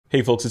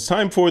Hey folks, it's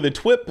time for the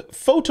TWiP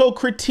Photo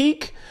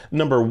Critique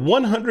number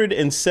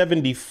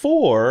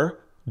 174,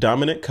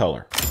 Dominant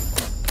Color.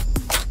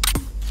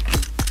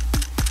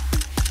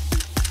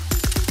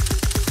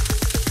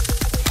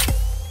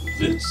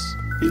 This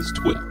is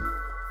TWiP.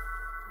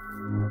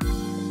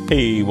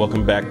 Hey,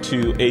 welcome back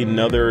to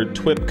another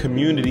TWiP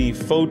Community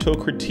Photo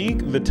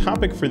Critique. The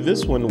topic for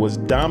this one was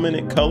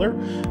dominant color,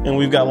 and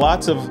we've got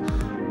lots of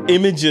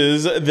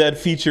images that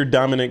feature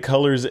dominant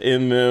colors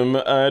in them.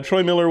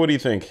 Troy Miller, what do you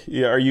think?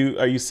 Yeah, are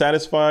you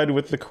satisfied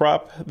with the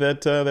crop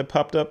that that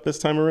popped up this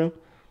time around?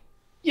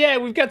 Yeah,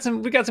 we got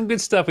some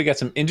good stuff. We got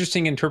some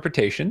interesting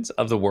interpretations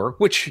of the work,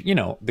 which, you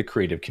know, the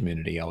creative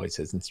community always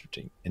has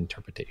interesting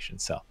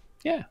interpretations. So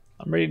yeah,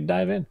 I'm ready to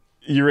dive in.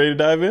 You ready to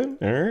dive in?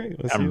 All right,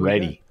 I'm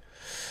ready.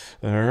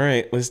 All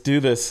right, let's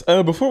do this.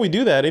 Before we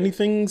do that,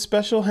 anything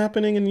special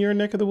happening in your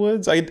neck of the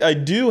woods? I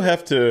do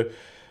have to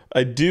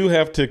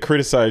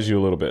criticize you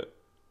a little bit,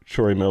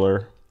 Troy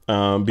Miller,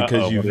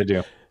 because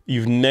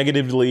you've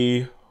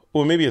negatively,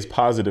 well, maybe it's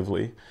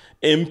positively,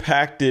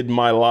 impacted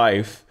my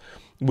life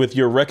with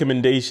your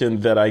recommendation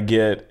that I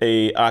get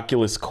a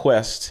Oculus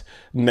Quest,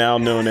 now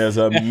known as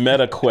a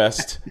Meta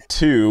Quest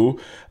 2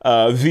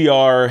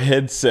 VR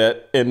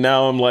headset, and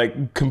now I'm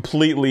like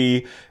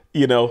completely,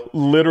 you know,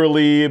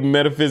 literally,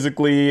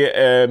 metaphysically,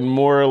 and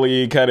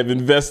morally kind of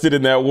invested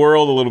in that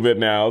world a little bit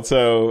now.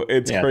 So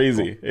it's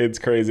crazy. Cool. It's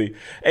crazy.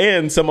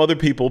 And some other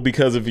people,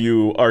 because of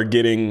you, are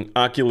getting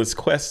Oculus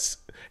Quest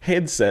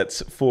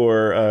headsets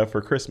for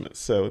Christmas.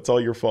 So it's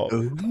all your fault.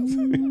 Ooh,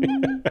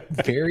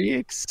 very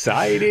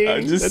exciting.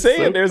 I'm just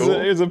saying, so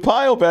there's a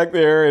pile back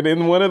there, and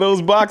in one of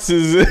those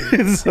boxes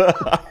is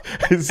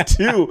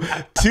two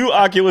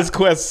Oculus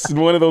Quests in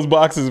one of those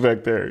boxes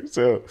back there.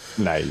 So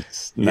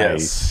nice. Yeah,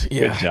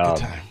 good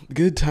job.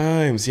 Good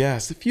times. Yeah,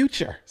 it's the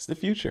future. It's the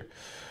future.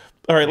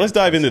 All right, let's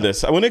dive into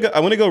this. I want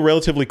to go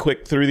relatively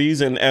quick through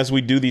these, and as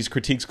we do these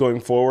critiques going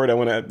forward, I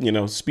want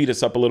to speed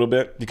us up a little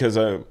bit because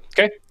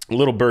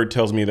Little Bird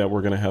tells me that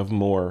we're going to have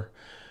more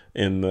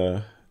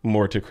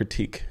to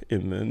critique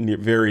in the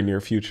very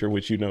near future,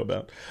 which you know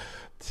about.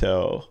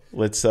 So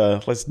let's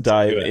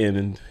dive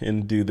in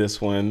and do this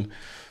one.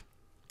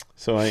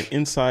 So I'm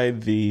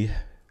inside the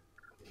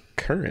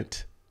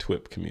current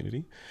TWiP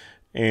community.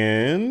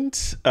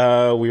 And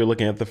we are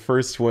looking at the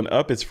first one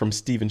up. It's from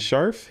Stephen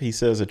Scharf. He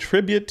says a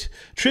tribute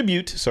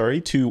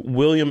to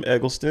William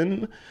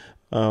Eggleston,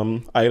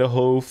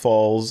 Idaho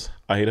Falls,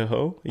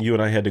 Idaho. You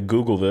and I had to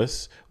Google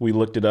this. We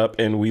looked it up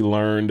and we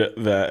learned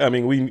that, I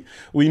mean,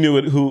 we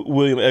knew who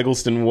William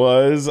Eggleston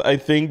was, I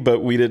think, but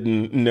we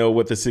didn't know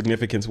what the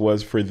significance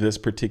was for this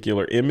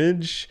particular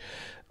image.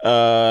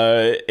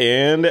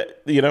 And,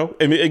 you know,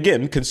 I mean,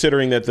 again,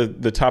 considering that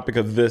the topic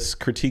of this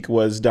critique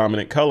was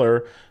dominant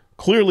color,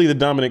 clearly the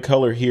dominant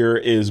color here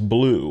is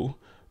blue,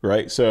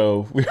 right?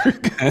 So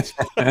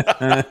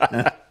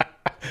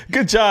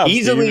good job.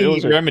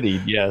 Easily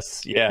remedied.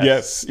 Yes.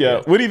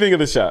 What do you think of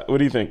this shot? What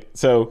do you think?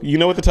 So you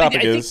know what the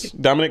topic is.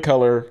 Dominant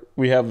color.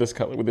 We have this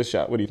color with this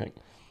shot. What do you think?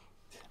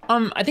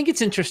 I think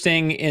it's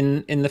interesting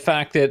in the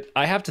fact that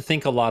I have to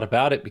think a lot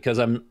about it because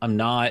I'm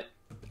not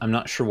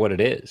sure what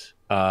it is.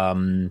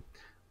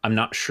 I'm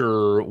not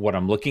sure what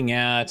I'm looking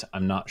at.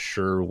 I'm not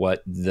sure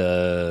what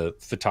the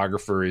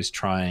photographer is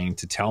trying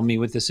to tell me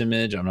with this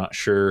image. I'm not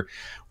sure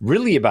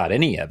really about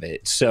any of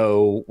it.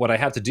 So what I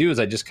have to do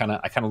is I kind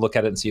of look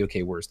at it and see,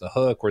 okay, where's the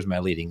hook? Where's my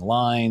leading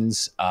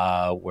lines?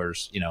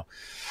 Where's,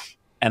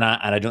 and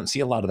I don't see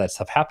a lot of that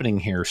stuff happening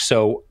here.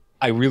 So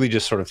I really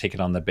just sort of take it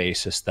on the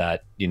basis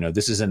that,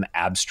 this is an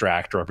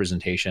abstract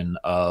representation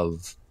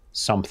of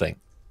something,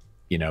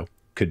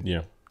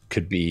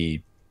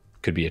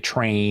 could be a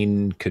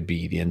train, could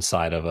be the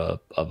inside of a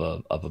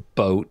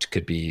boat,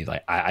 could be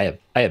like I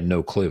have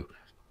no clue.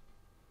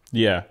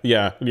 Yeah.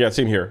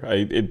 Same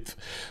here.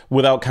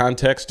 Without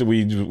context,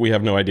 we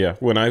have no idea.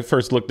 When I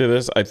first looked at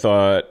this, I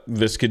thought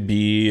this could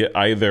be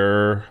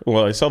either.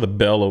 Well, I saw the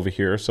bell over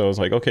here, so I was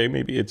like, okay,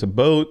 maybe it's a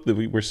boat that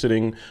we're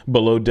sitting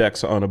below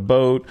decks on a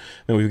boat,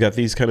 and we've got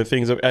these kind of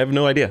things. I have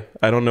no idea.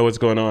 I don't know what's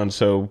going on.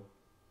 So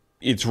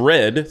it's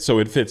red, so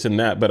it fits in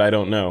that, but I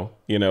don't know,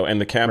 and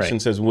the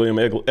caption says William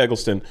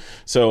Eggleston.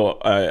 So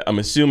I'm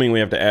assuming we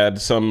have to add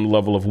some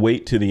level of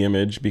weight to the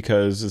image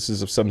because this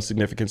is of some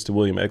significance to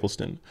William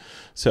Eggleston.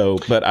 So,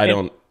 but I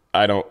don't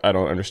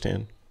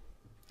understand.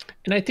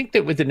 And I think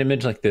that with an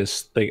image like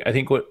this, I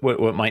think what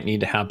might need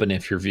to happen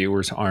if your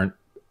viewers aren't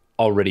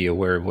already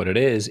aware of what it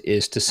is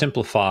to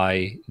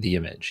simplify the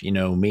image.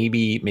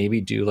 Maybe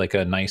do like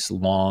a nice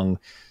long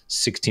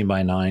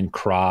 16:9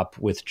 crop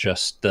with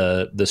just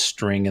the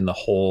string and the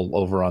hole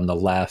over on the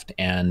left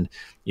and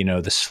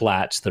the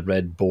slats, the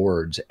red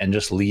boards, and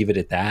just leave it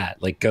at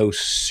that. Like go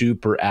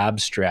super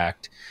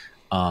abstract.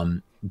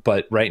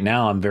 But right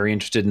now I'm very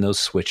interested in those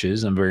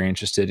switches. I'm very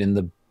interested in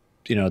the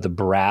the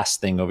brass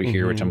thing over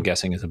here, which I'm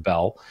guessing is a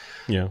bell.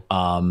 Yeah.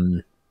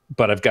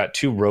 But I've got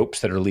 2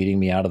 ropes that are leading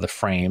me out of the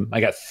frame. I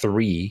got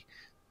 3,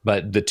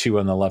 but the 2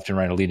 on the left and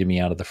right are leading me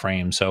out of the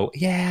frame. So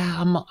yeah,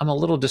 I'm a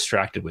little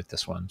distracted with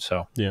this one.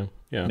 So yeah.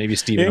 Maybe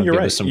Steven will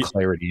give us some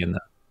clarity in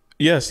that.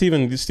 Yeah,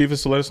 Steven,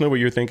 so let us know what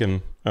you're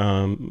thinking.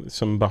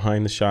 Some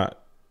behind the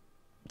shot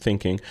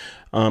thinking.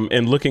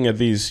 And looking at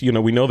these,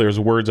 we know there's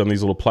words on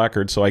these little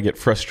placards, so I get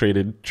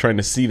frustrated trying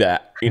to see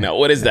that.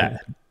 What is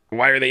that?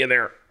 Why are they in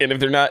there? And if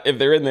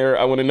they're in there,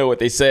 I want to know what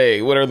they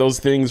say. What are those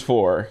things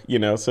for?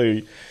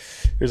 So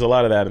there's a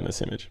lot of that in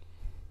this image.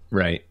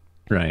 Right.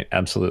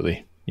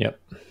 Absolutely. Yep.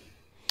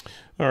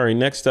 All right,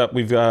 next up,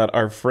 we've got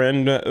our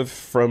friend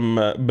from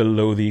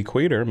below the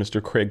equator,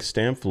 Mr. Craig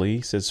Stampley.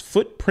 He says,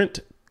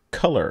 footprint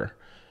color.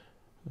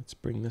 Let's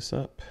bring this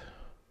up.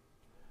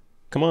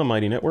 Come on,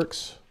 Mighty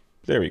Networks.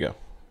 There we go.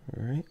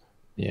 All right.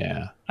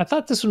 Yeah, I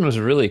thought this one was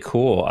really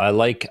cool. I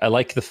like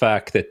the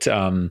fact that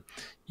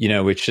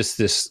it's just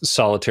this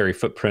solitary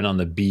footprint on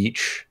the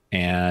beach,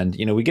 and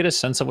we get a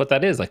sense of what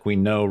that is. Like, we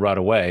know right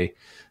away,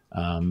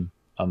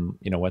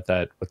 what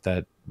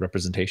that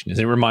representation is.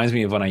 It reminds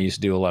me of when I used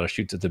to do a lot of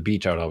shoots at the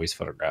beach. I would always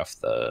photograph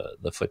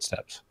the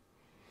footsteps.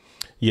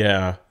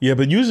 Yeah,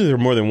 but usually there are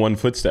more than one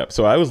footstep.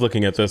 So I was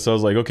looking at this. I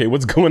was like, okay,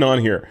 what's going on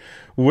here?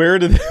 Where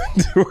did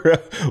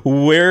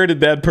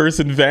that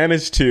person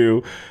vanish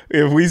to?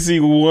 If we see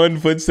one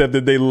footstep,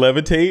 did they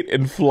levitate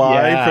and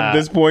fly from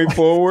this point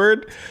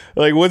forward?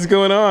 Like, what's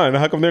going on?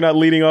 How come they're not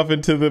leading off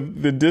into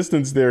the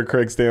distance there,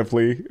 Craig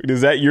Stampley?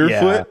 Is that your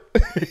foot?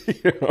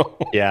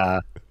 Yeah.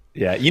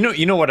 Yeah,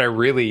 you know what I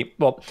really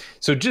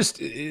so just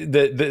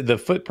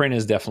the footprint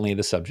is definitely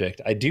the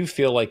subject. I do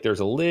feel like there's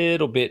a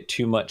little bit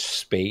too much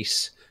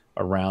space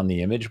around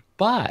the image,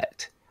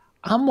 but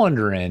I'm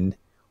wondering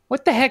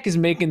what the heck is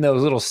making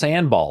those little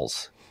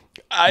sandballs.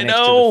 I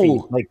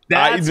know, like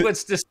that's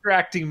what's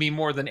distracting me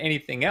more than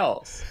anything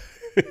else.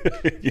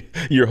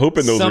 You're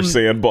hoping those are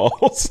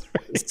sandballs.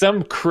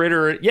 Some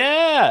critter,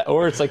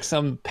 or it's like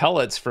some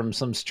pellets from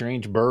some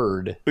strange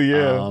bird.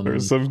 Or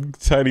some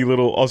tiny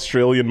little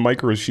Australian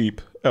micro sheep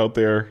out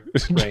there.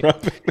 Right.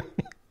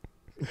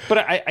 But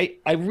I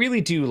really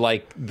do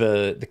like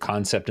the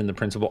concept and the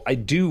principle. I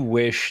do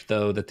wish,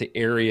 though, that the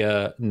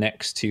area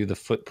next to the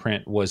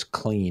footprint was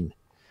clean.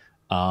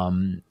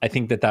 I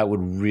think that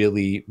would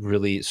really,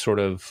 really sort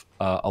of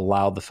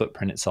allow the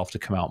footprint itself to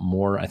come out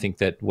more. I think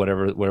that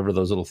whatever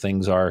those little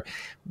things are,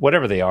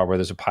 whatever they are, whether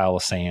there's a pile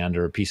of sand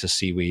or a piece of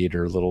seaweed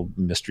or little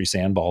mystery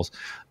sandballs,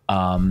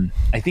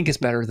 I think it's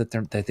better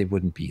that they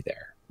wouldn't be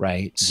there,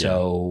 right? Yeah.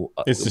 So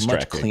it's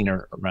much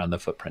cleaner around the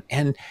footprint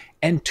and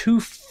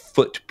two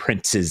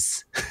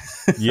footprints.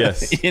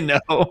 Yes,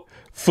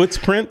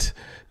 footprints.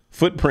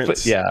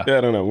 I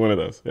don't know, one of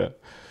those.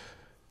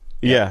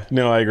 Yeah,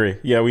 no, I agree.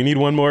 Yeah, we need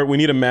one more. We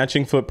need a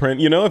matching footprint.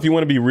 If you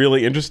want to be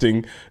really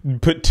interesting,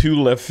 put 2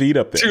 left feet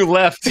up there. 2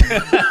 left.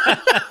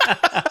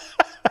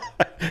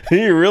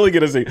 You're really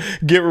gonna see.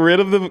 Get rid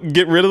of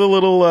the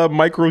little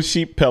micro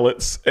sheep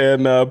pellets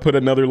and put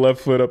another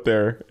left foot up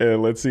there,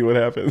 and let's see what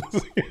happens.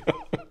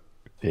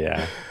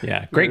 Yeah.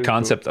 Great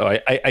concept, though.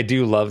 I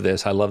do love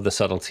this. I love the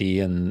subtlety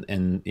and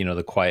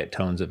the quiet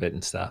tones of it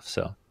and stuff.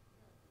 So.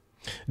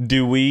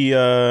 Do we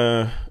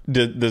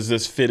does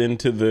this fit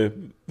into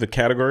the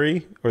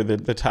category or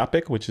the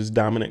topic, which is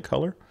dominant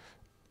color?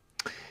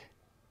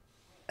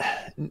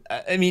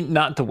 I mean,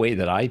 not the way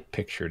that I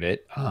pictured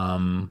it.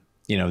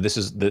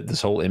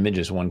 This whole image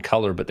is one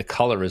color, but the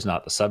color is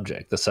not the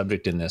subject. The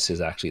subject in this is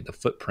actually the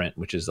footprint,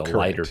 which is the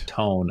lighter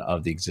tone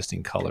of the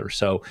existing color.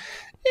 So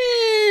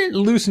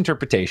loose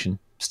interpretation,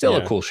 still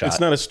a cool shot. It's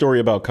not a story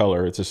about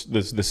color. It's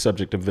the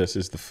subject of this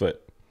is the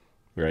foot.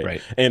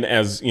 Right. And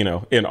as in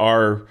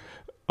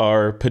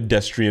our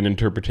pedestrian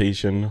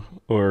interpretation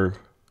or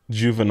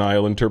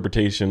juvenile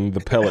interpretation, the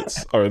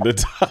pellets are the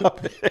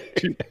topic.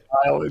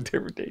 Juvenile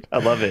interpretation. I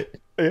love it.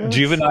 Yes.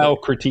 Juvenile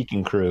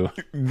critiquing crew.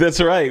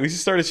 That's right. We should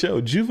start a show.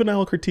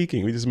 Juvenile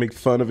critiquing. We just make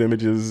fun of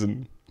images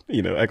and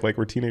act like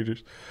we're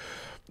teenagers.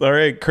 All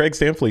right, Craig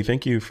Stampley,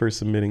 thank you for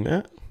submitting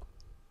that.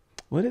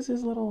 What does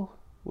his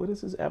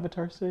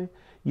avatar say?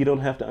 You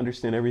don't have to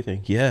understand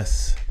everything.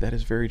 Yes, that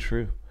is very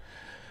true.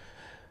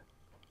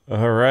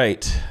 All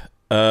right.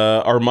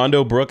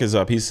 Armando Bruck is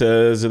up. He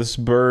says this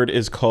bird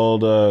is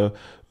called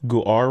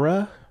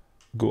guara.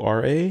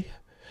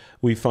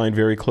 We find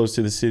very close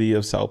to the city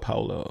of Sao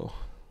Paulo.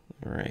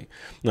 All right.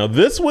 Now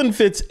this one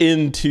fits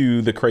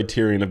into the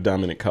criterion of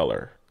dominant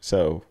color.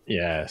 So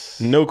yes,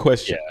 no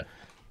question.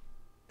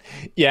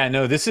 Yeah,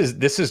 no, this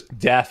is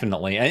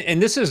definitely,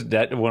 and this is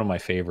one of my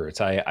favorites.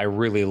 I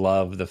really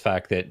love the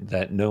fact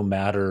that no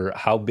matter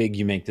how big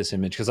you make this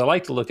image, because I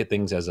like to look at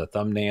things as a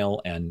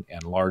thumbnail and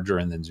larger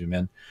and then zoom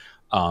in,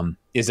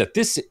 is that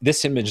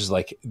this image is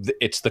like,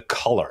 it's the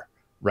color,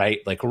 right?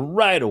 Like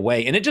right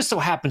away. And it just so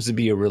happens to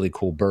be a really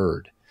cool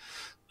bird.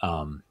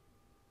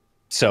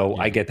 So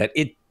I get that.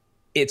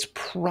 It's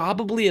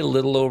probably a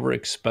little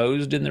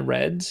overexposed in the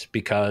reds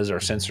because our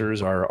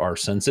sensors are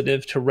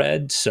sensitive to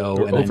red. So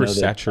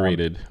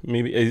oversaturated.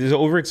 Maybe is it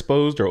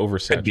overexposed or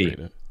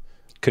oversaturated?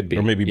 Could be.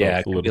 Or maybe both.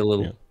 It could be a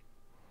little.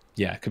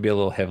 Yeah, it could be a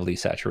little heavily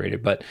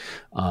saturated, but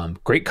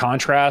great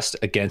contrast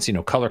against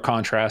color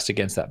contrast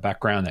against that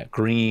background, that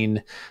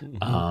green.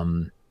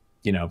 Mm-hmm.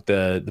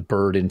 The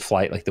bird in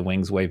flight, like the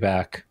wings way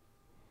back.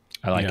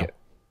 I like it.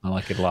 I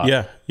like it a lot.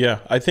 Yeah, yeah.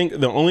 I think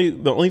the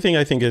only thing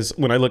I think is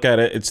when I look at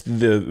it, it's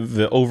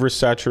the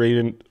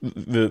oversaturated,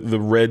 the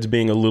reds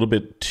being a little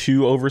bit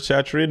too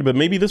oversaturated. But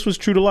maybe this was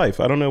true to life.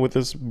 I don't know what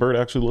this bird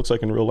actually looks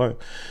like in real life.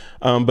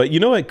 But you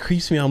know what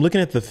creeps me out? I'm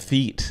looking at the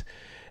feet,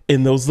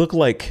 and those look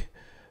like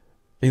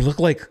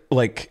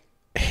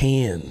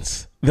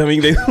hands. I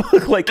mean, they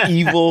look like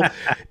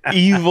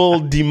evil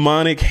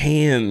demonic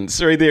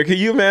hands right there. Can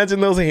you imagine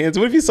those hands?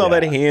 What if you saw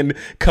that hand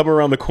come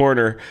around the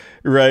corner,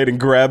 right, and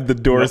grab the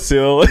door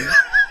sill?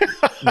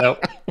 No.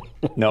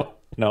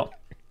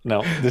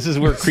 This is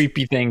where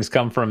creepy things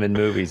come from in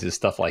movies, is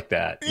stuff like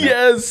that. No.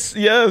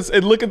 Yes.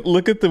 And look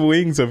at the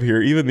wings of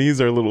here. Even these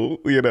are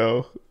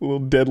little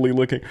deadly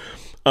looking.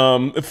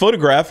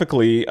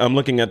 Photographically, I'm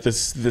looking at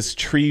this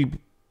tree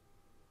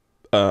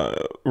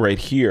right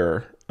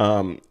here.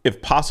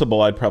 If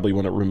possible, I'd probably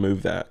want to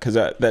remove that because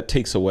that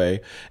takes away.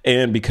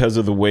 And because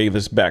of the way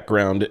this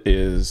background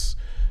is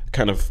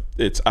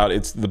it's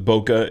the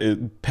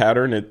bokeh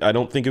pattern, I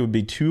don't think it would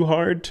be too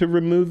hard to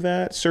remove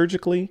that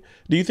surgically.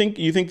 Do you think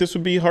this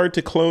would be hard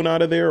to clone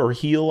out of there or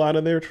heal out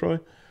of there, Troy?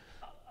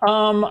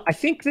 I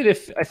think that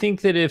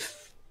if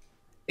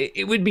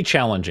it would be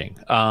challenging,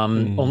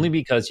 only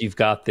because you've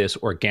got this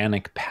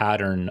organic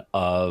pattern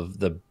of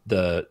the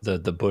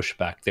bush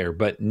back there,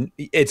 but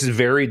it's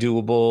very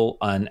doable,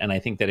 and I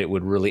think that it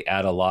would really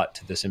add a lot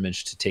to this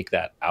image to take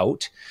that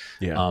out.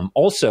 Yeah.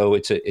 Also,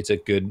 it's a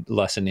good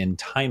lesson in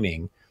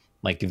timing,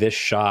 like this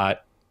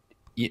shot.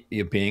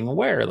 You being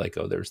aware, like,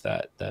 oh, there's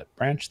that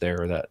branch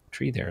there or that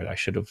tree there. I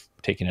should have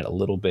taken it a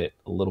little bit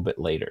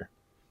later.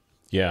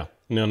 Yeah.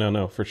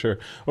 No, for sure.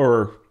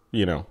 Or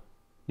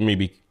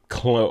maybe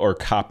or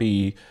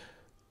copy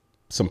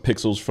some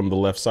pixels from the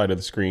left side of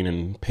the screen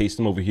and paste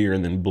them over here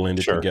and then blend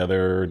it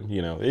together.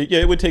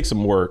 It would take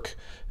some work,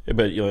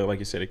 but like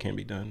you said, it can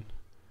be done.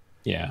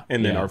 Yeah.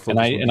 And then our focus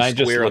I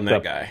just on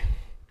that guy.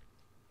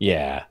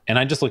 Yeah. And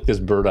I just looked this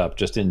bird up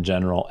just in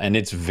general, and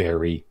it's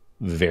very,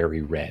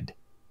 very red.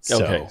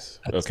 So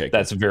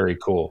that's very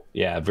cool.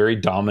 Yeah. Very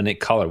dominant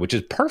color, which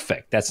is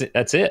perfect. That's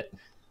it.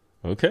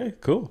 Okay,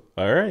 cool.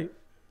 All right.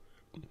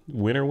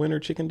 Winner,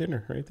 chicken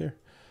dinner right there.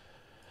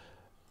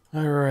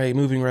 All right,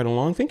 moving right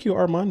along. Thank you,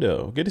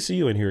 Armando. Good to see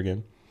you in here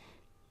again.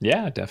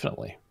 Yeah,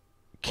 definitely.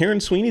 Karen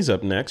Sweeney's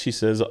up next. She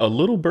says, a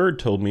little bird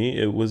told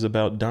me it was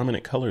about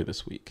dominant color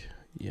this week.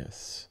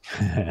 Yes.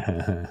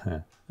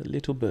 A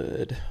little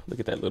bird. Look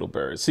at that little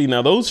bird. See,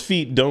 now those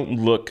feet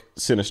don't look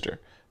sinister.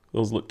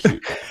 Those look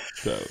cute.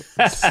 So.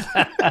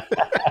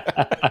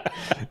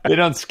 They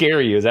don't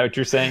scare you. Is that what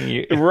you're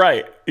saying?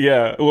 Right.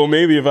 Yeah. Well,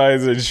 maybe if I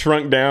had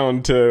shrunk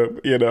down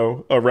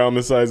to, around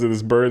the size of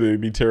this bird, they'd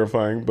be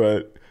terrifying.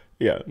 But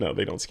yeah, no,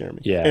 they don't scare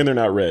me. Yeah. And they're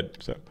not red.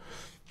 So.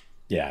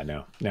 Yeah,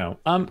 no.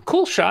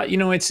 Cool shot.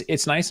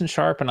 It's nice and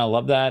sharp, and I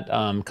love that.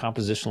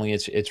 Compositionally,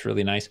 it's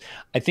really nice.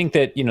 I think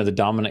that, the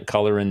dominant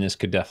color in this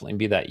could definitely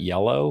be that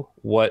yellow.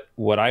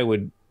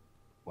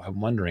 I'm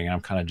wondering,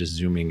 I'm kind of just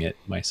zooming it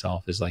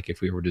myself, is like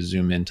if we were to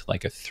zoom into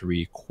like a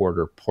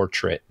 3/4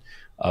 portrait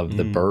of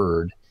the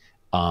bird,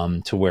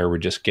 to where we're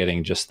just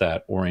getting just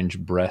that orange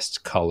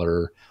breast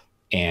color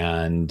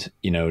and,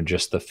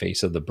 just the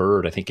face of the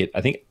bird.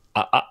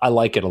 I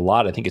like it a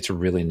lot. I think it's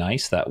really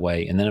nice that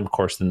way. And then, of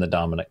course, the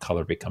dominant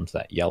color becomes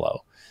that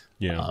yellow.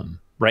 Yeah.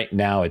 Right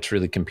now, it's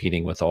really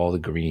competing with all the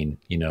green.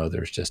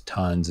 There's just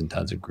tons and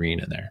tons of green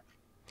in there.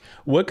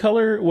 What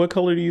color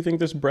do you think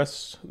those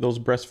breast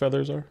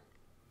feathers are?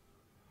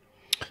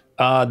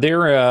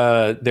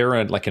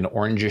 They're like an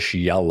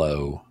orangish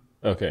yellow.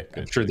 Okay,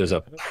 good. I'm sure there's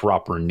a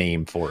proper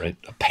name for it,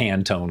 a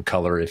Pantone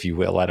color, if you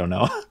will. I don't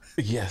know.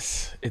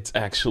 Yes,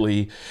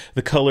 the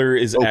color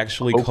is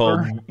actually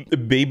called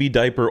baby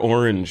diaper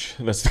orange.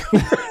 That's the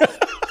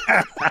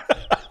color.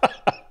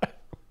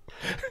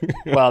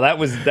 Well, that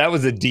was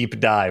a deep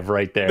dive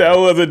right there. That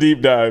was a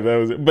deep dive.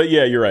 But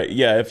yeah, you're right.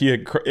 Yeah,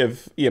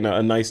 if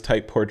a nice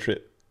tight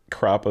portrait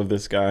crop of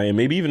this guy, and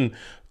maybe even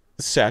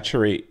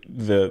saturate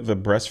the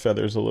breast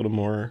feathers a little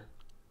more.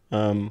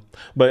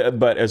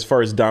 But as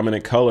far as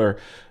dominant color,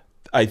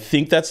 I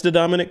think that's the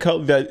dominant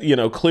color.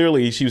 That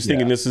clearly she was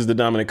thinking this is the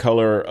dominant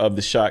color of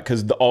the shot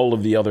because all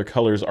of the other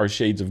colors are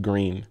shades of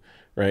green,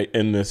 right?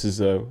 And this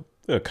is a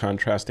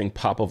contrasting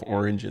pop of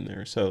orange in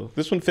there. So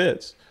this one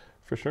fits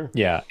for sure.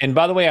 Yeah, and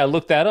by the way, I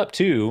looked that up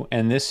too,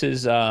 and this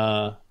is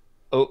ochre,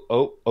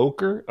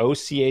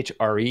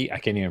 OCHRE. I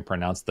can't even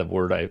pronounce the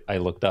word I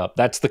looked up.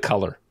 That's the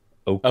color.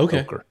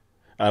 Ochre.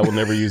 I will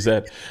never use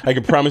that. I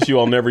can promise you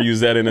I'll never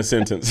use that in a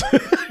sentence.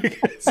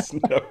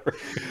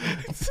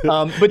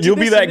 But you'll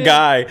be that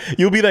guy.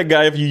 You'll be that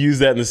guy if you use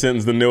that in a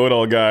sentence, the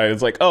know-it-all guy.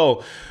 It's like,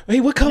 oh,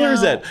 hey, what color is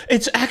that?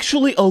 It's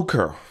actually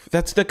ochre.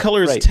 That's the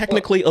color is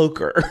technically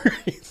ochre.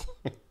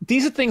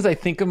 These are things I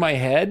think in my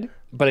head,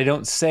 but I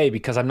don't say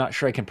because I'm not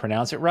sure I can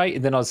pronounce it right,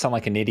 and then I'll sound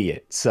like an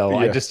idiot. So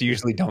I just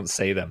usually don't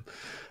say them.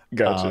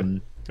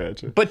 Gotcha.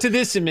 Gotcha. But to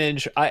this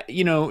image,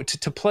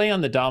 to play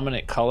on the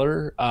dominant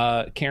color,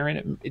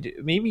 Karen,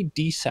 it made me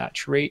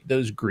desaturate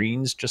those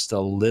greens just a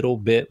little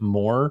bit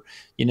more,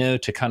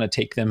 to kind of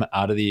take them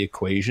out of the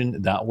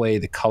equation. That way,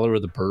 the color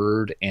of the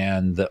bird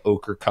and the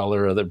ochre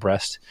color of the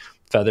breast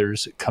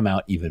feathers come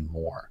out even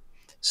more.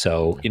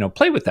 So,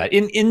 play with that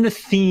in the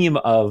theme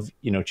of,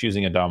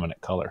 choosing a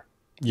dominant color.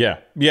 Yeah,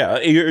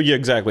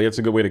 exactly. It's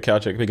a good way to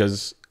couch it,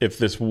 because if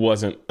this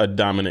wasn't a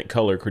dominant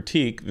color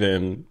critique,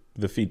 then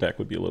the feedback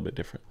would be a little bit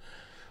different.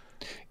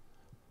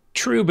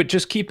 True, but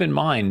just keep in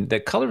mind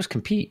that colors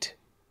compete.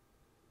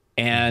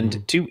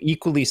 And two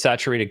equally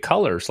saturated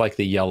colors like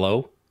the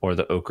yellow or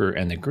the ochre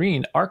and the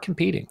green are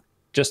competing,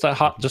 just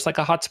like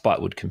a hot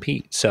spot would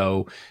compete.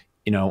 So,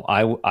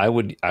 I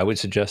would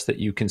suggest that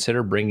you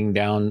consider bringing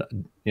down,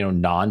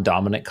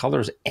 non-dominant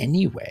colors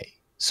anyway,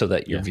 so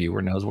that your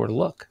viewer knows where to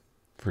look.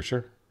 For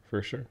sure.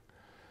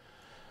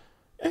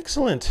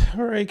 Excellent.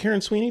 All right,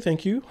 Karen Sweeney,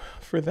 thank you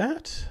for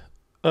that.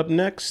 Up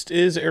next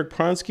is Eric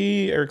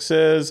Pronsky. Eric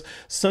says,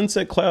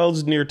 sunset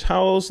clouds near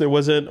Taos. There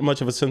wasn't much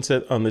of a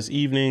sunset on this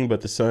evening,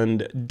 but the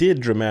sun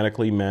did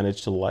dramatically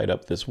manage to light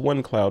up this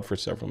one cloud for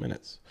several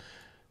minutes.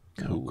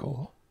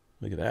 Cool.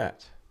 Look at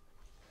that.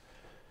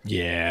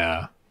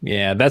 Yeah.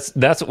 Yeah, that's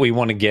what we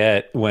want to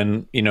get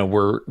when,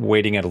 we're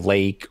waiting at a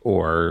lake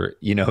or,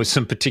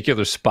 some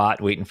particular spot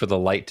waiting for the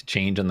light to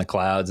change on the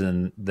clouds,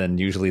 and then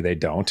usually they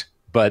don't.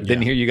 But then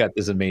here you got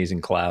this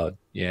amazing cloud,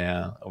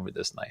 over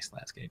this nice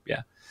landscape.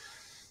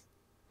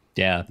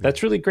 Yeah,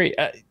 that's really great.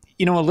 A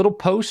little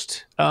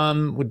post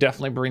would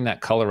definitely bring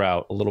that color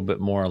out a little bit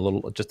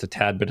more, just a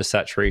tad bit of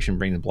saturation,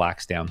 bring the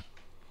blacks down.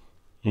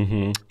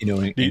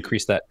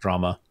 Increase that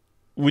drama.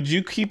 Would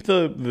you keep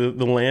the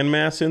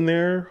landmass in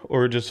there,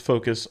 or just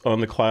focus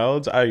on the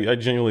clouds? I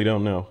genuinely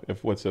don't know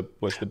if what's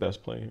the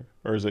best play here,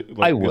 or is it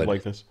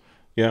like this?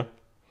 Yeah.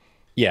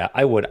 Yeah,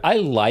 I would. I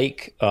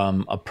like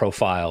a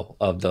profile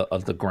of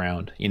the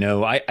ground.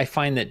 I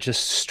find that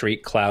just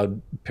straight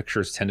cloud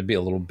pictures tend to be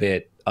a little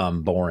bit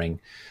boring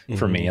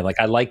for me. Like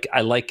I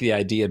like the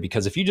idea,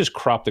 because if you just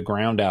crop the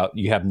ground out,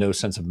 you have no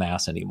sense of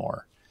mass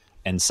anymore,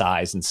 and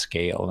size and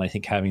scale. And I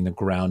think having the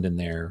ground in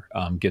there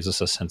gives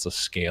us a sense of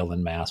scale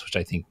and mass, which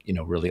I think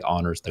really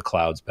honors the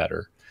clouds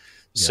better.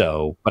 Yeah.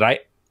 So, but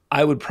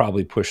I would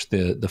probably push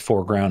the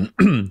foreground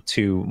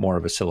to more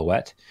of a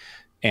silhouette.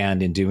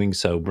 And in doing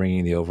so,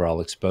 bringing the overall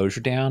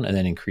exposure down, and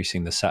then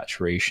increasing the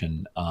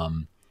saturation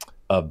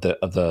of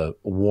the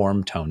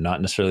warm tone, not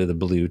necessarily the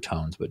blue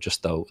tones, but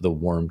just the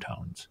warm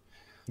tones.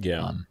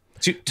 Yeah,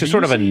 to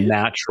sort of a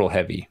natural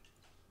heavy.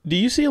 Do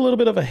you see a little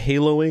bit of a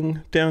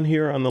haloing down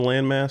here on the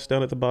landmass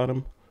down at the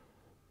bottom,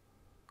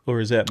 or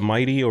is that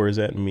Mighty, or is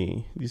that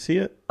me? Do you see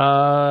it?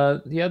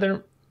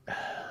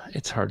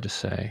 It's hard to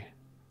say.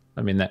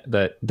 I mean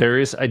that there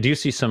is. I do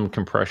see some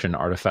compression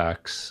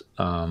artifacts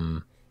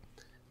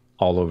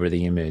all over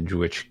the image,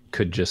 which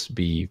could just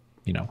be,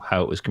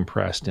 how it was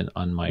compressed in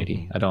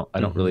Unmighty. I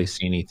don't really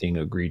see anything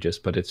egregious,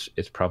 but it's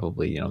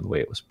probably, the way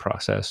it was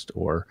processed,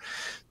 or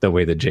the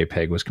way the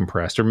JPEG was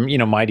compressed, or,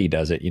 Mighty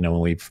does it, when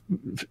we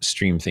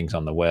stream things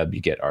on the web, you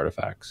get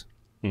artifacts.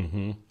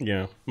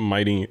 Yeah.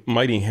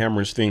 Mighty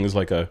hammers things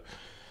like a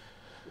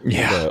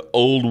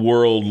old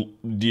world,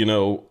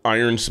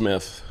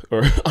 ironsmith,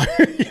 or,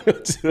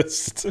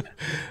 just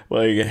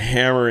like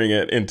hammering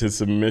it into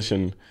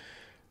submission.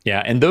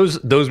 Yeah, and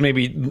those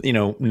maybe,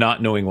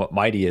 not knowing what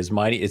Mighty is.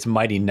 It's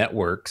Mighty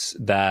networks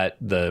that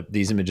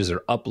these images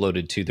are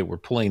uploaded to, that we're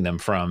pulling them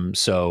from.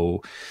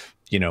 So,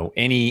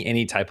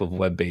 any type of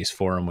web-based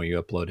forum where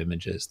you upload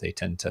images, they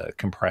tend to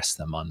compress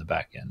them on the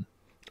back end.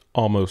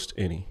 Almost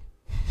any.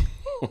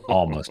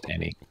 Almost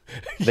any.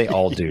 They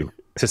all do,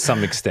 to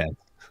some extent.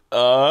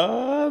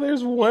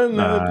 There's one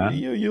that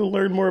you'll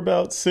learn more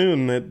about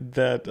soon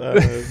that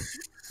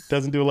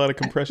doesn't do a lot of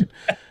compression.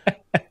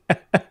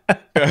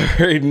 All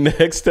right,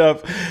 next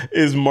up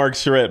is Mark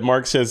Charette.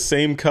 Mark says,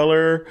 same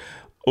color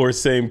or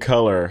same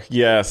color?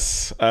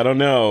 Yes. I don't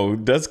know.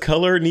 Does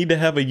color need to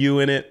have a U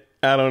in it?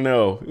 I don't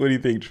know. What do you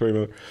think, Troy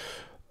Miller?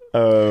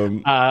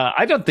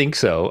 I don't think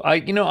so.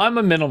 I'm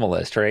a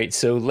minimalist, right?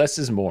 So less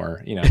is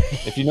more.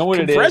 If you know what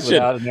it is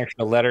without an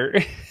extra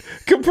letter.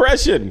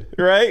 Compression,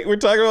 right? We're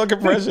talking about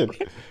compression.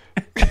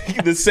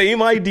 The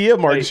same idea,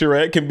 Mark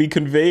Charette, can be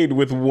conveyed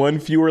with one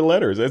fewer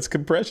letters. That's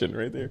compression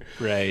right there.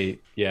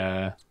 Right.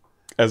 Yeah.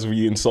 As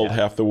we insult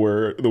half the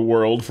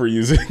world for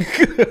using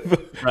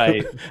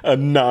a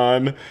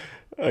non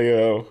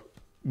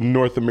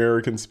North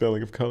American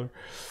spelling of color.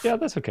 Yeah,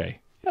 that's okay.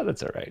 Yeah,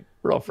 that's all right.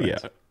 We're all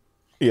friends.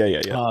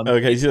 Yeah.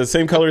 Okay, so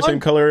same color, same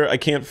color. I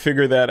can't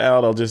figure that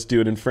out. I'll just do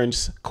it in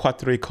French.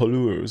 Quatre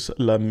couleurs,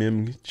 la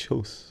même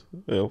chose.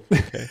 Oh,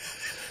 okay.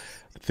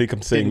 I think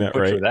I'm saying that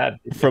right.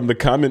 From the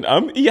comment,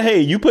 hey,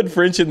 you put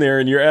French in there,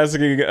 and you're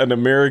asking an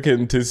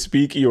American to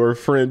speak your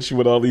French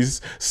with all these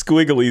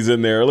squigglies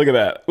in there. Look at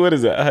that. What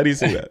is that? How do you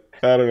say that?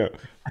 I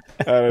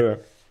don't know.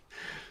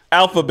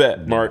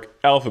 Alphabet, Mark.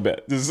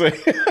 Alphabet. That's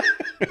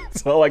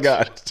all I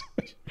got.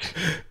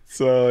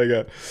 That's all I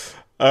got.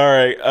 All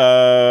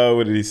right.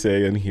 What did he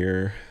say in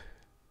here?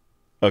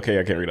 Okay,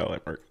 I can't read all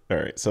that, Mark. All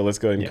right, so let's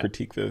go ahead and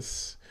critique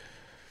this.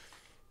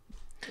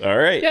 All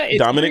right, Yeah,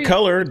 dominant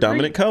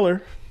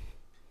color.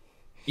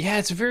 Yeah,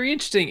 it's very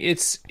interesting.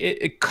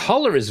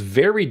 Color is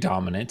very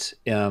dominant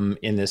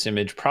in this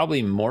image,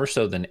 probably more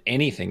so than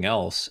anything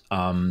else,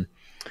 to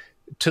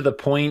the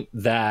point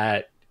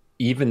that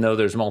even though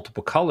there's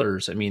multiple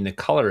colors, I mean, the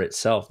color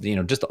itself,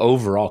 just the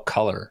overall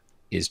color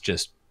is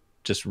just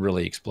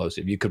really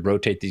explosive. You could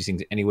rotate these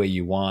things any way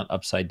you want,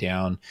 upside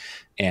down,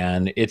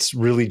 and it's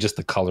really just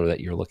the color that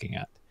you're looking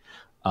at.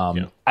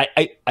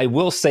 I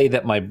will say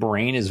that my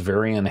brain is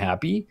very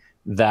unhappy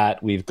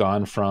that we've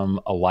gone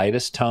from a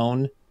lightest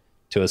tone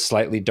to a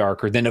slightly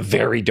darker, then a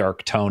very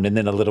dark tone, and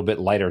then a little bit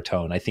lighter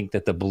tone. I think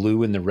that the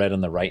blue and the red on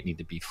the right need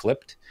to be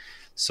flipped.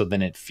 So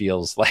then it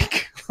feels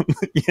like,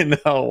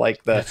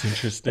 like That's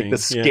interesting. Like the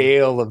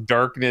scale of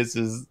darkness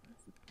is.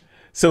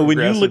 So when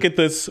you look at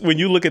this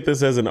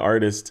as an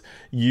artist,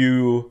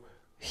 you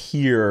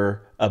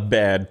hear a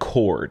bad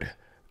chord.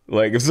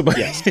 Like if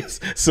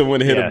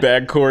someone hit a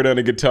bad chord on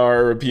a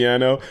guitar or a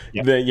piano,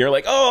 then you're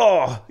like,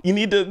 oh, you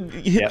need to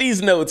hit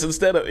these notes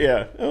instead of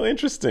Oh,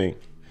 interesting.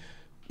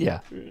 Yeah.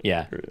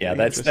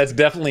 That's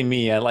definitely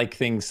me. I like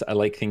things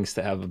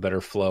to have a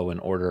better flow and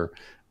order.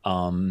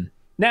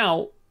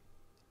 Now,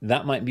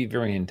 that might be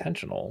very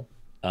intentional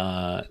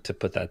to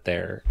put that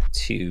there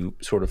to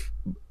sort of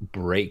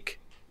break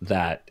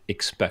that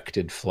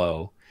expected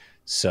flow.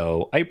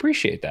 So I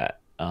appreciate that.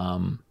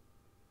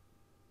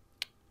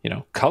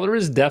 Color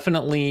is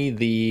definitely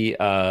the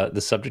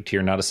subject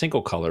here. Not a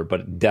single color,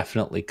 but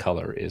definitely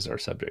color is our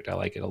subject. I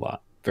like it a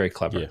lot. Very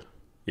clever.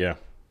 Yeah.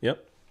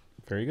 Yep.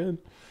 Very good.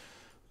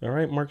 All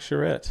right, Mark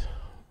Charette.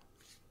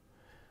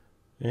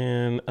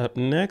 And up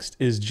next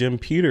is Jim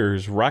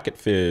Peters, Rocket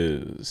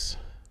Fizz.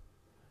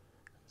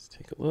 Let's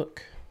take a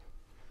look.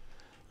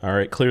 All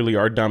right, clearly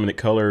our dominant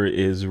color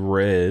is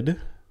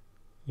red.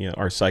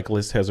 Our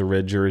cyclist has a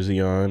red jersey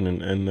on,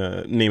 and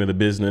the name of the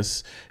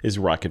business is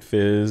Rocket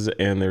Fizz,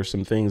 and there's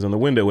some things on the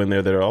window in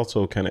there that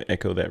also kind of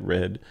echo that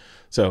red.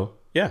 So,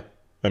 yeah,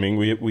 I mean,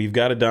 we've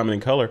got a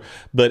dominant color,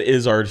 but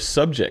is our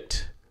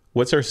subject...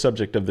 What's our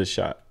subject of this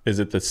shot? Is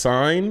it the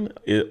sign,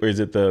 or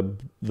is it the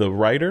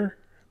writer?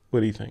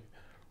 What do you think?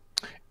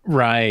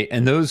 Right,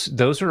 and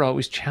those are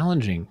always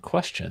challenging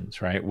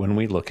questions, right? When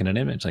we look at an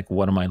image, like,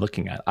 what am I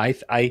looking at?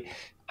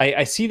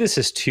 I see this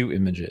as two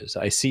images.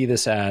 I see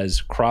this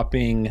as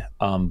cropping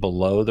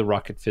below the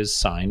Rocket Fizz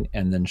sign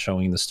and then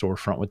showing the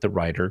storefront with the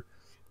writer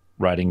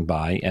riding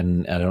by,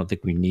 and I don't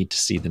think we need to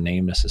see the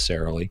name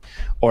necessarily.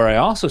 Or I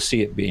also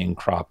see it being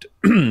cropped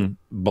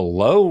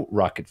below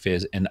Rocket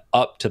Fizz and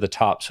up to the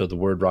top, so the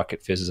word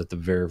Rocket Fizz is at the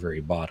very, very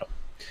bottom.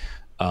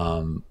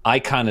 I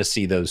kind of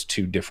see those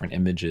two different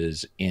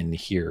images in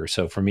here.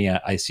 So for me,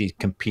 I see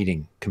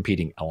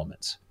competing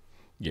elements.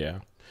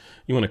 Yeah.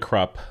 You want to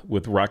crop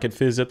with Rocket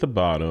Fizz at the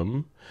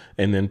bottom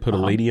and then put a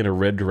lady in a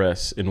red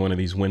dress in one of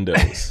these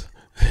windows.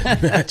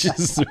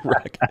 matches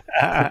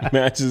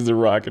the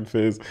Rocket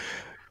Fizz.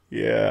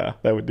 Yeah,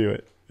 that would do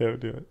it.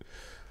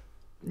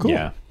 Cool.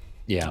 Yeah.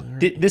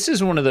 Right. This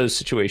is one of those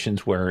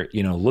situations where,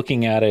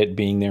 looking at it,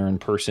 being there in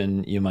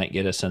person, you might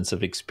get a sense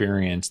of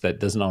experience that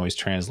doesn't always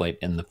translate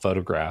in the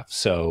photograph.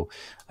 So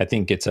I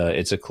think it's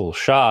a cool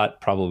shot,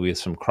 probably with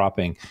some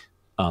cropping.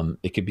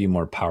 It could be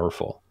more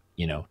powerful,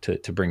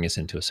 to bring us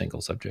into a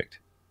single subject.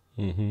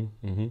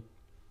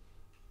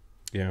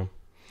 Yeah.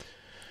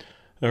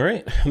 All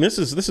right. And this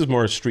is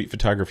more street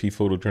photography,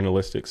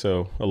 photojournalistic.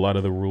 So a lot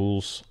of the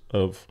rules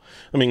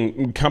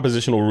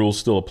compositional rules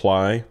still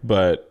apply,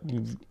 but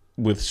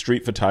with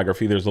street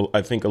photography, there's,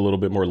 I think, a little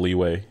bit more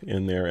leeway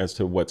in there as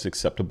to what's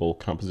acceptable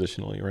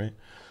compositionally, right?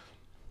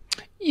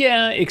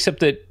 Yeah, except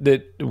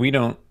that we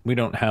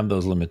don't have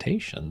those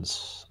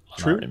limitations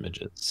on our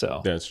images.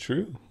 So that's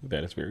true.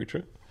 That is very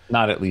true.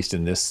 Not at least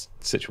in this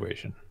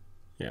situation.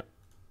 Yeah.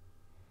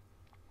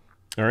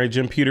 All right,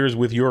 Jim Peters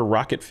with your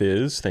Rocket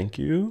Fizz. Thank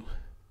you.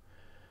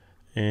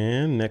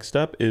 And next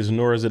up is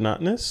Nora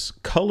Zanotis,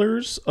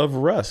 Colors of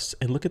Rust.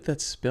 And look at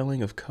that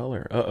spelling of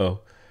color.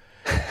 Uh-oh.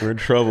 We're in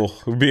trouble.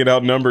 We're being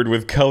outnumbered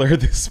with color,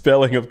 the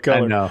spelling of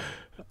color.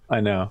 I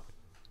know.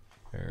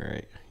 All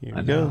right. Here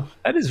we go.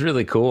 That is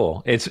really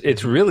cool.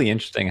 It's really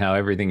interesting how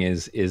everything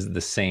is the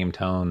same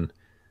tone.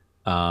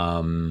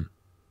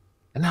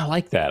 And I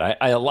like that.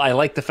 I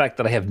like the fact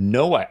that I have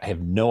no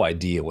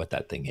idea what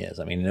that thing is.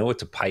 I mean, I know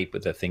it's a pipe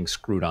with a thing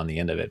screwed on the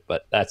end of it,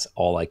 but that's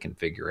all I can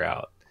figure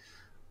out.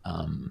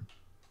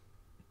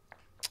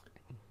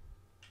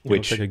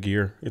 Which looks like a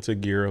gear. It's a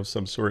gear of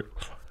some sort.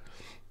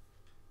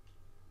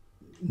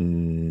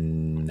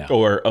 No.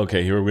 Or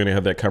okay, here we're going to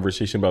have that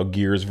conversation about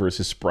gears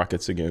versus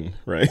sprockets again,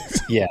 right?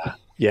 Yeah.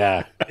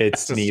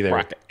 It's neither.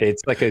 Sprocket.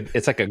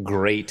 It's like a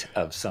grate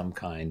of some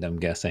kind, I'm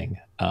guessing.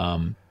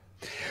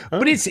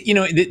 But it's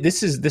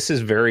this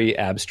is very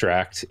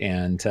abstract,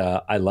 and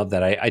I love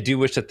that. I do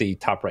wish that the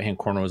top right hand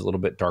corner was a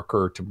little bit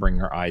darker to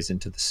bring our eyes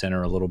into the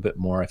center a little bit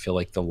more. I feel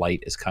like the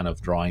light is kind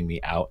of drawing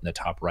me out in the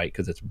top right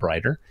because it's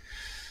brighter.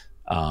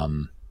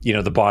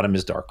 The bottom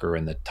is darker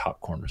and the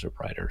top corners are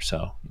brighter,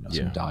 so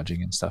some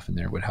dodging and stuff in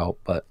there would help.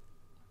 But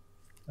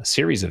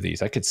series of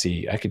these. I could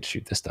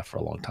shoot this stuff for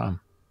a long time.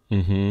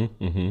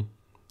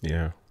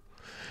 Yeah.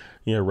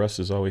 Yeah, rust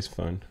is always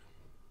fun.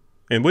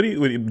 And what do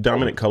you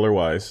dominant color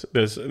wise?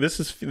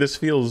 This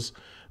feels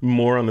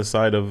more on the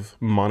side of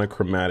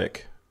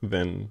monochromatic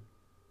than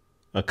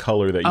a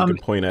color that you can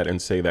point at and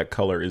say that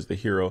color is the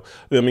hero.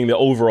 I mean, the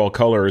overall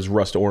color is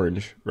rust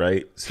orange,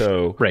 right?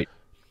 So right.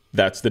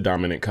 That's the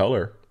dominant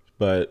color.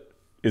 But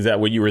is that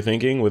what you were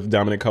thinking with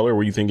dominant color?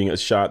 Were you thinking a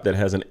shot that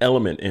has an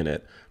element in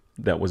it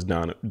that was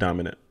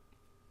dominant?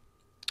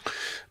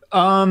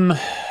 My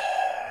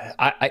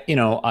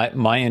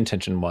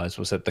intention was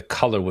that the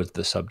color was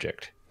the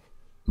subject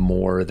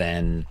more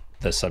than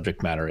the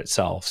subject matter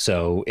itself.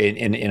 So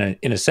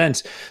in a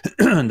sense,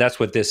 that's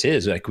what this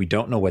is. Like, we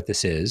don't know what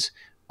this is.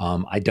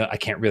 I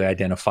can't really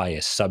identify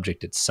a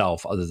subject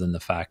itself other than the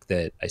fact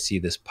that I see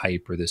this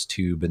pipe or this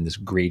tube and this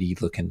grady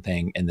looking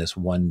thing and this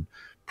one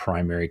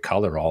primary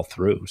color all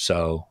through.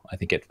 So I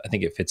think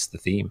it fits the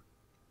theme.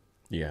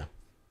 Yeah.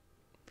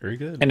 Very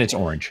good. And it's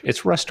orange.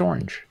 It's rust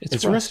orange.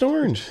 It's rust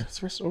orange.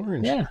 It's rust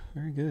orange. Yeah.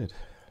 Very good.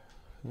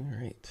 All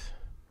right.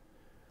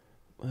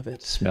 Love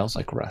it. Smells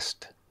like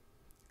rust.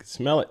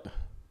 Smell it. Can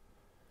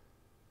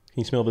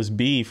you smell this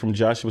bee from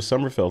Joshua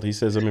Sommerfeld? He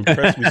says, I'm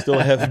impressed we still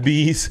have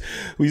bees.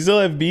 We still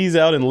have bees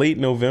out in late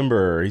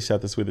November. He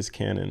shot this with his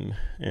Canon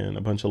and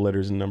a bunch of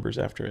letters and numbers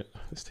after it.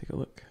 Let's take a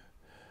look.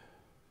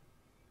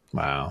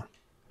 Wow.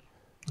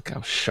 Look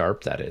how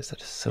sharp that is.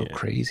 That is so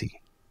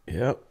crazy.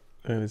 Yep.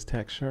 That is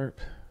tack sharp.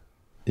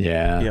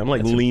 Yeah. Yeah, I'm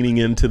like leaning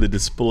into the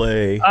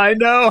display. I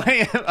know.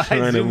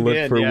 Trying to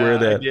look for where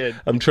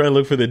that... I'm trying to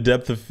look for the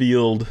depth of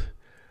field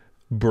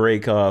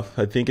break off.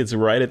 I think it's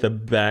right at the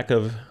back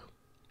of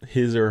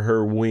his or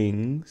her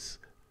wings,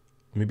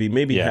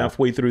 maybe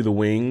halfway through the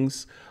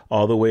wings,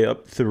 all the way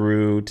up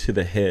through to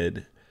the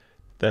head.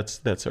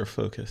 That's our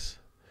focus.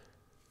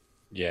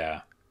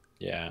 Yeah.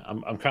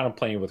 I'm kind of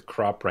playing with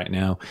crop right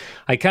now.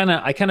 I kind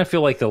of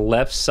feel like the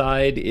left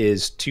side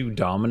is too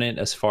dominant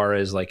as far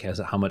as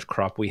how much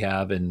crop we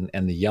have, and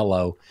the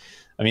yellow.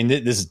 I mean,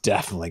 this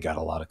definitely got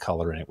a lot of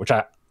color in it, which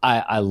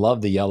I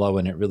love the yellow,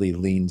 and it really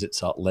lends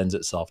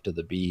itself to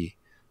the bee.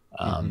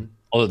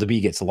 Although the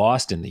bee gets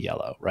lost in the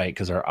yellow, right?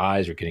 Because our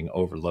eyes are getting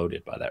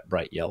overloaded by that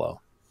bright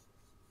yellow.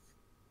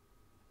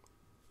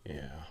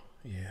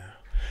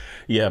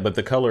 Yeah, but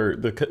the color,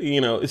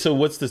 so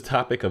what's the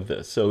topic of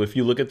this? So if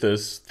you look at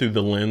this through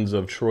the lens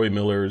of Troy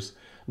Miller's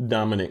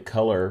dominant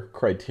color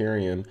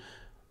criterion,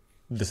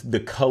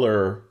 the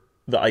color,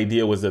 the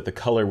idea was that the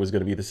color was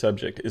going to be the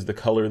subject. Is the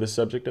color the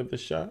subject of the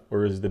shot,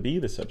 or is the bee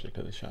the subject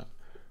of the shot?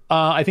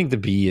 I think the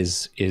bee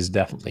is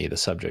definitely the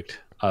subject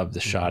of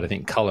the shot. I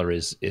think color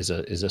is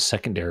a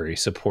secondary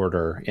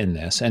supporter in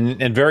this,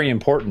 and very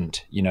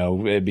important,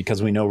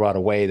 because we know right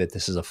away that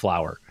this is a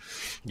flower.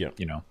 Yeah.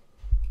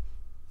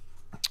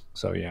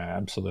 So yeah,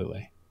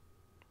 absolutely.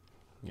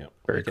 Yeah.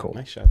 Very cool.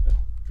 Nice shot though.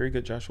 Very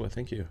good, Joshua.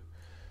 Thank you.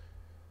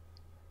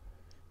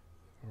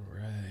 All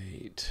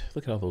right.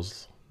 Look at all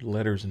those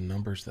letters and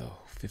numbers though.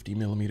 50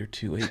 millimeter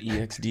 28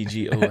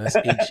 EXDG OS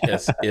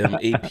HSM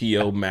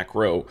APO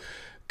macro.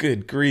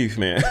 Good grief,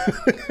 man.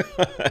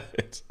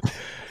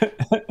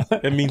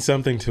 It means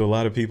something to a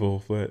lot of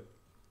people, but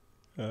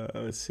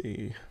let's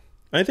see.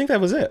 I think that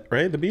was it,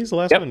 right? The bee's the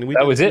last one. We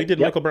did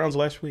Michael Brown's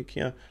last week,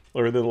 yeah,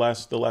 or the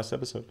last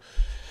episode.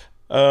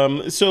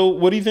 So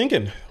what are you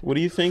thinking? What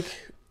do you think?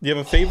 Do you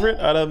have a favorite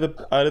out of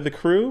the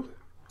crew?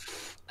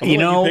 I'm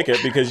gonna let you pick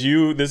it because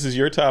this is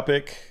your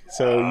topic,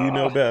 so you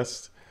know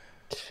best.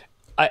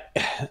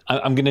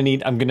 I'm gonna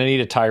need a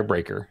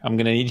tiebreaker. I'm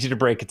gonna need you to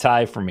break a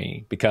tie for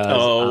me because.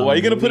 Oh, why are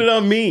you gonna put it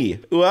on me?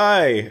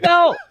 Why?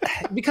 No,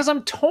 because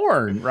I'm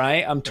torn.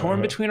 Right, I'm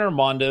torn between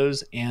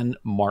Armando's and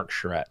Mark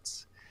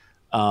Charette's.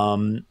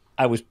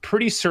 I was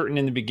pretty certain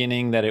in the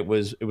beginning that it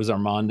was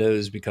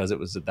Armando's because it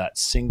was that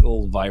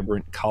single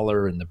vibrant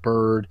color in the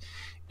bird,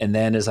 and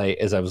then as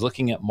I was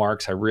looking at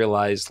Mark's, I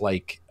realized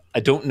I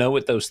don't know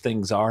what those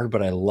things are,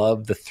 but I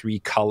love the three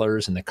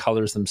colors, and the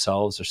colors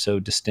themselves are so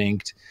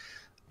distinct.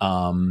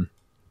 I'm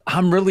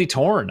really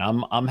torn.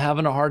 I'm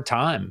having a hard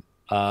time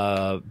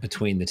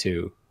between the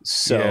two.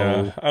 So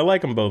yeah, I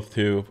like them both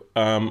too.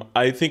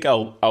 I think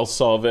I'll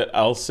solve it.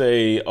 I'll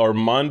say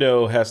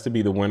Armando has to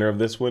be the winner of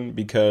this one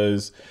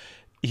because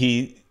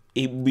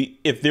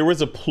if there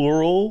was a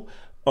plural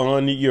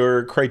on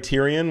your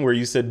criterion where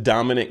you said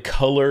dominant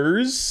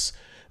colors,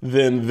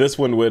 then this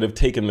one would have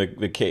taken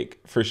the cake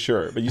for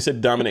sure. But you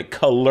said dominant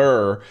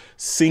color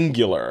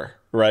singular.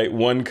 Right,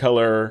 one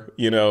color,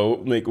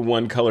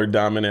 one color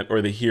dominant or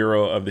the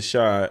hero of the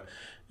shot,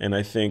 and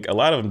I think a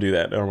lot of them do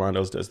that.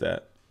 Armando's does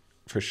that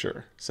for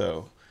sure.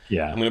 So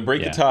yeah, I'm gonna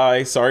break the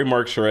tie. Sorry,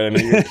 Mark Charette, I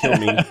know you're gonna kill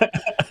me,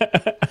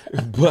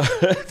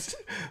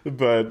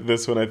 but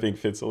this one I think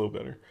fits a little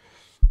better.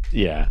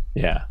 Yeah.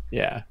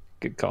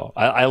 Good call.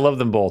 I love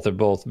them both. They're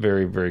both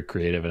very, very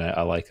creative, and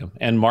I like them.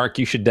 And Mark,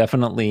 you should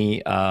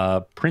definitely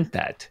print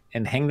that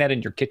and hang that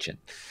in your kitchen.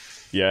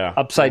 Yeah,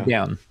 upside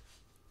down.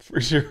 For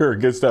sure.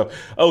 Good stuff.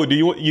 Oh, do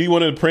you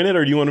want to print it,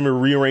 or do you want him to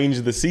rearrange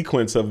the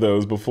sequence of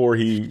those before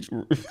he...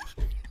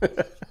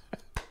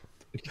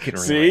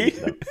 See?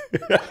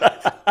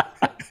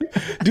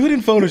 Do it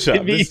in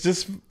Photoshop.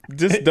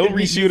 Just don't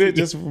reshoot it.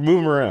 Just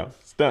move them around.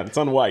 It's done. It's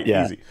on white.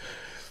 Yeah. Easy.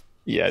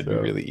 Yeah, it'd be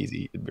really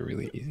easy. It'd be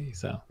really easy.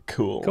 So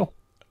cool.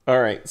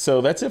 All right.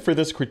 So that's it for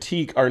this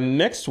critique. Our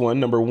next one,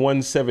 number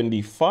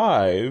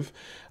 175,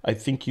 I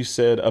think you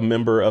said a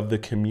member of the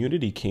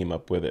community came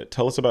up with it.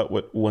 Tell us about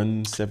what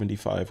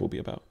 175 will be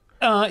about.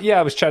 Yeah,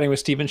 I was chatting with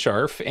Stephen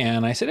Scharf,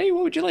 and I said, hey,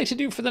 what would you like to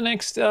do for the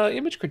next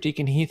image critique?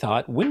 And he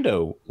thought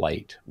window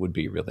light would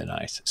be really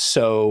nice.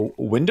 So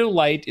window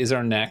light is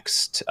our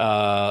next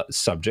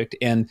subject.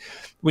 And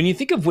when you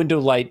think of window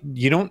light,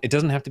 it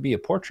doesn't have to be a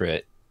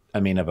portrait,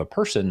 of a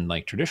person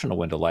like traditional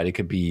window light. It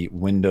could be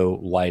window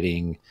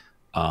lighting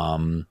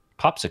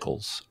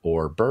popsicles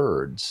or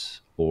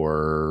birds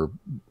or,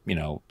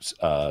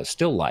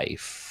 still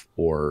life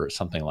or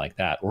something like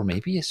that. Or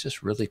maybe it's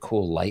just really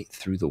cool light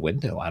through the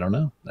window. I don't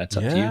know. That's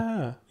up to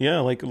you. Yeah,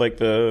 like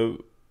the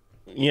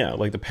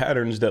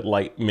patterns that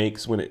light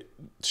makes when it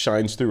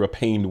shines through a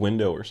paned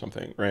window or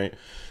something, right?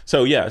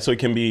 So so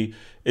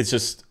it's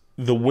just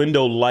the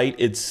window light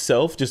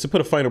itself, just to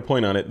put a finer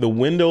point on it, the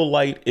window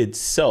light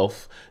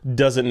itself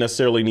doesn't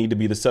necessarily need to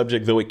be the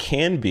subject, though it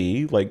can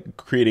be, like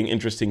creating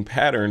interesting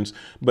patterns,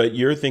 but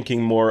you're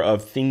thinking more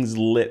of things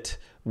lit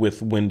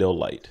with window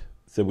light,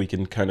 so we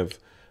can kind of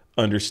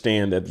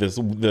understand that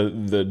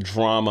the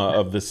drama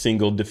of the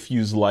single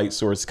diffuse light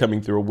source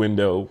coming through a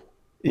window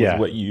is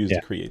what you use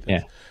to create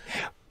this.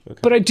 Yeah. Okay.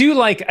 But I do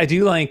like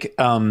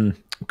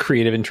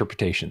creative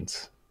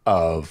interpretations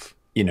of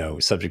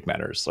subject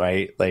matters,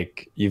 right?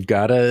 Like you've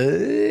got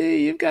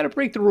to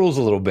break the rules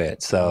a little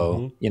bit.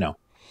 So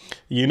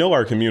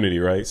our community,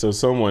 right? So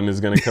someone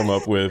is going to come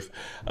up with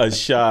a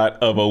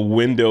shot of a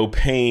window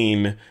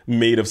pane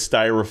made of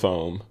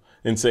styrofoam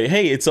and say,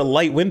 hey, it's a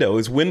light window.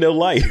 It's window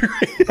light.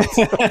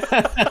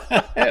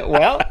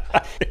 Well,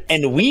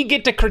 and we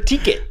get to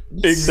critique it.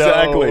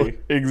 Exactly.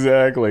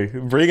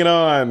 Bring it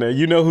on.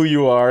 You know who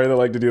you are. They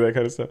like to do that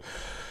kind of stuff.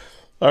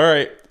 All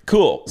right,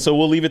 cool. So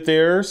we'll leave it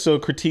there. So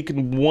critique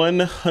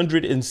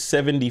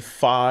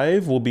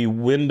 175 will be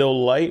window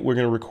light. We're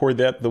going to record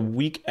that the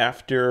week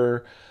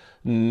after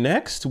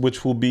next,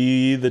 which will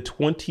be the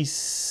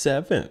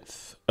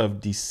 27th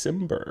of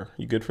December.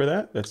 You good for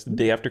that? That's the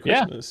day after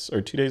Christmas,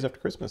 or 2 days after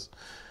Christmas.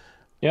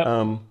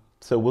 Yeah.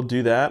 So we'll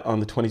do that on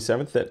the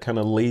 27th, that kind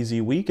of lazy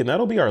week, and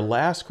that'll be our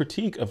last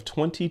critique of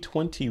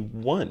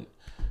 2021.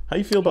 How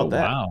you feel about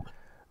that? Wow.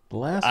 The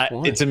last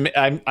one.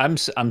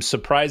 I'm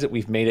surprised that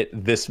we've made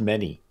it this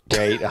many,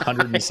 right?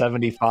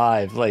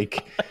 175.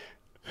 Like,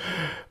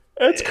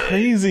 that's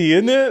crazy,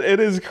 isn't it? It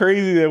is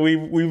crazy that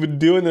we've been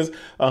doing this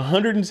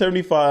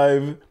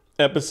 175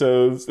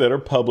 episodes that are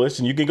published,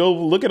 and you can go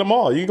look at them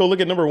all. You can go look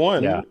at number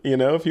one,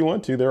 if you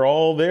want to. They're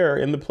all there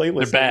in the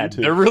playlist. They're bad.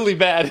 They're really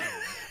bad.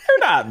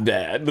 They're not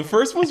bad. The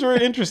first ones were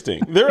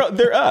interesting.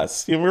 They're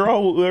us. We're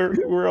all they're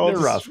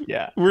rough.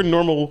 Yeah. We're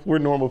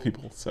normal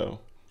people. So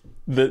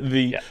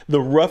the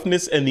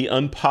roughness and the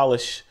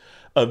unpolish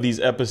of these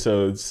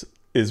episodes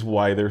is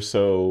why they're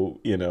so,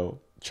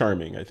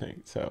 charming, I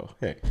think. So,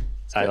 hey.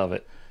 I love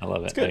it. I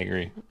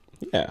agree.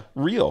 Yeah,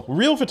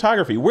 real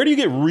photography. Where do you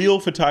get real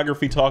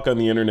photography talk on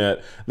the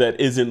internet that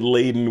isn't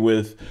laden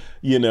with,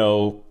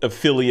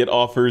 affiliate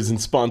offers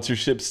and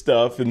sponsorship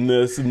stuff and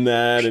this and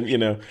that and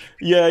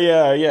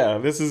yeah.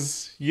 This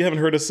is, you haven't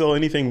heard us sell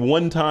anything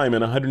one time in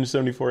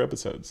 174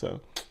 episodes.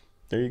 So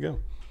there you go.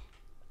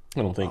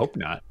 I hope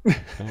not. I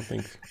don't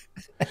think.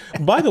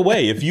 By the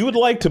way, if you would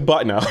like to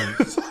buy now.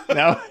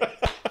 No.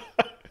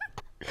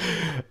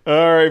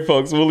 All right,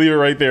 folks, we'll leave it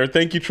right there.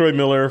 Thank you, Troy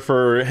Miller,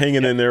 for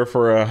hanging in there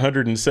for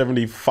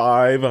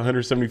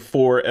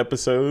 174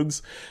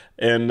 episodes.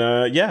 And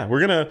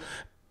we're going to,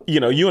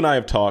 you and I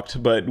have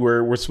talked, but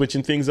we're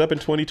switching things up in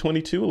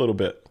 2022 a little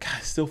bit. God,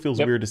 it still feels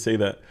weird to say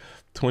that,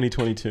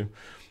 2022.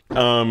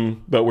 But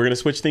we're going to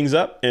switch things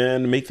up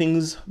and make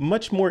things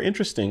much more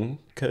interesting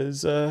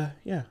because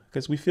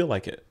we feel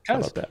like it. How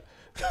about that?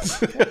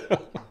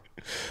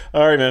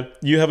 All right, man.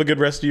 You have a good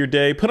rest of your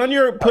day. Put on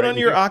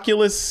your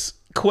Oculus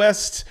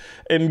Quest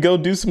and go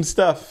do some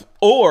stuff.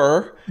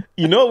 Or,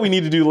 what we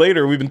need to do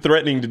later, we've been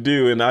threatening to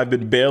do, and I've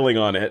been bailing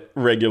on it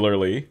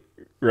regularly,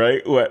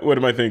 right? What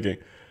am I thinking?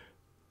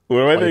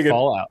 Thinking?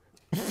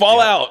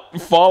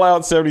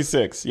 Fallout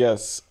 76,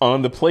 yes,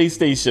 on the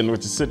PlayStation,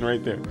 which is sitting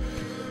right there.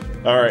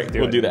 All right,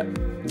 we'll do that.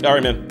 All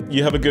right, man.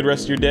 You have a good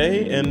rest of your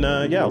day, and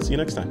I'll see you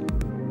next time.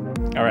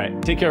 All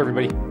right, take care,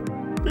 everybody.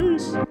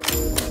 Peace.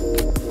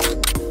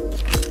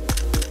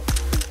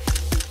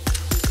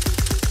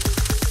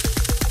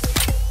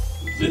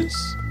 This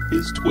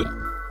is TWiP.